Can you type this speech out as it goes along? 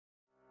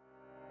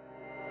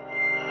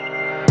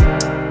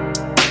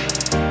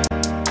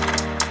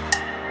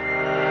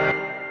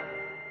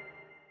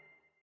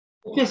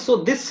Okay, so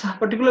this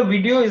particular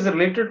video is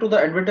related to the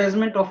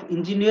advertisement of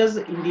Engineers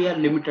India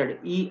Limited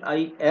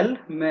EIL.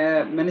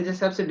 मैंने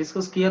जैसे आपसे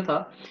discuss किया था,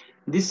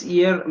 this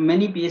year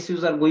many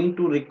PSUs are going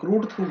to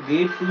recruit through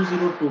GATE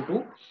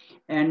 2022,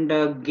 and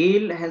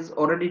GAIL has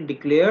already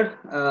declared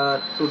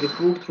to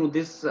recruit through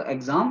this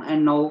exam,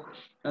 and now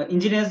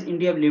Engineers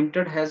India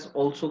Limited has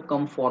also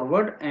come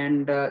forward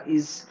and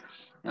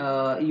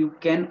you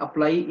can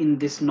apply in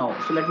this now.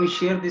 So let me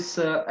share this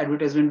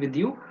advertisement with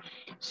you.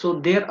 So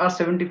there are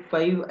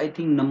 75, I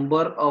think,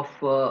 number of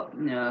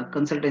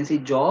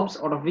consultancy jobs,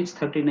 out of which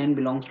 39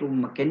 belongs to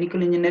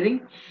mechanical engineering,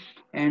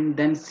 and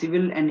then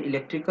civil and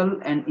electrical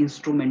and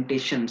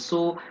instrumentation.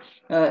 So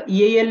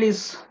EIL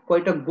is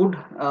quite a good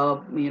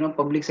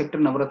public sector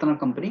Navratna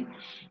company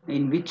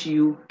in which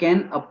you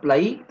can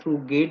apply through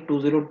GATE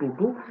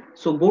 2022.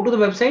 So go to the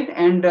website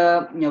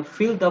and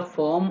fill the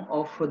form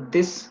of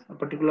this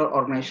particular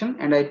organization.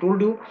 And I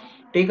told you,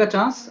 take a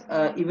chance,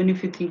 even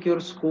if you think your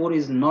score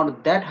is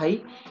not that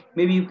high,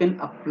 maybe you can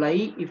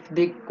apply if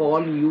they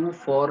call you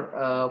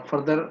for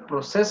further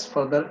process,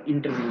 further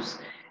interviews.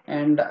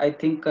 And I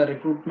think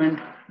recruitment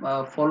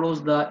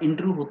follows the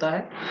interview hota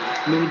hai.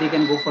 Maybe they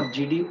can go for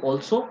GD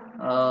also,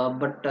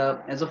 but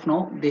as of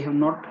now they have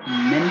not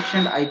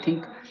mentioned, I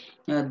think,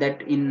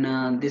 that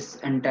in this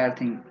entire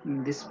thing,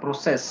 in this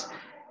process.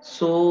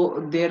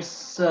 So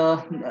there's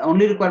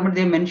only requirement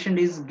they mentioned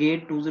is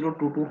GATE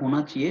 2022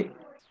 hona chahiye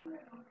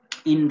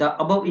in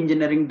the above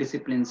engineering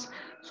disciplines.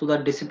 So the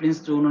disciplines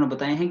जो उन्होंने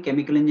बताए हैं,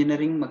 chemical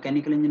engineering,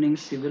 mechanical engineering,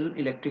 civil,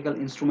 electrical,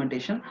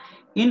 instrumentation,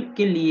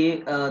 इनके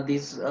लिए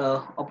these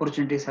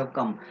opportunities have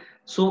come.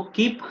 So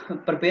keep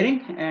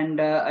preparing, and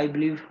I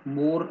believe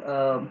more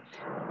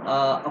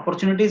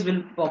opportunities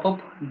will pop up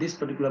this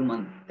particular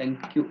month.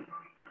 Thank you.